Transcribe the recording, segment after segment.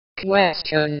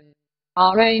Question.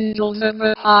 Are angels of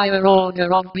a higher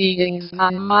order of beings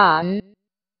than man?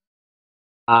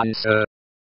 Answer.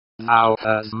 Thou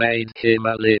hast made him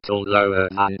a little lower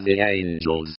than the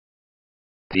angels.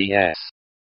 PS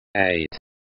 8.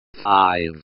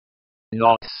 5.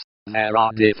 Notes. There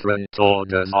are different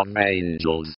orders of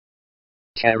angels.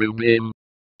 Cherubim,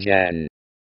 Gen.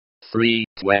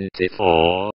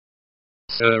 3:24.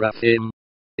 Seraphim,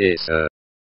 Issa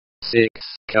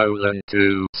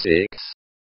 6:26.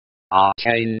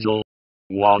 Archangel,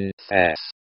 1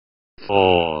 Thess.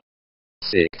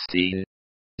 4:16.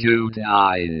 Jude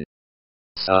 9.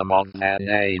 Some of their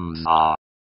names are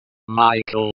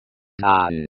Michael,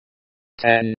 Dan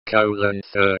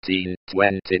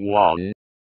 10:13-21,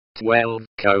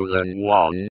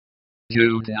 12:1,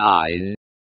 Jude 9.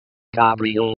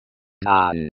 Gabriel,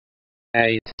 Dan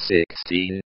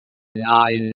 8:16,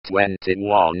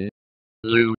 9:21,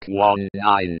 Luke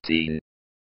 1:19.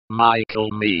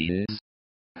 Michael means,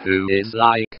 who is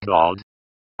like God,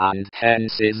 and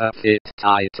hence is a fit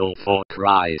title for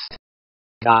Christ.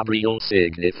 Gabriel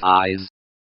signifies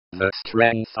the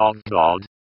strength of God,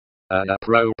 an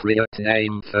appropriate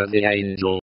name for the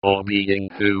angel or being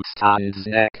who stands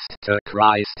next to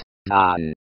Christ.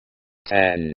 Dan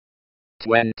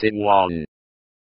 10:21.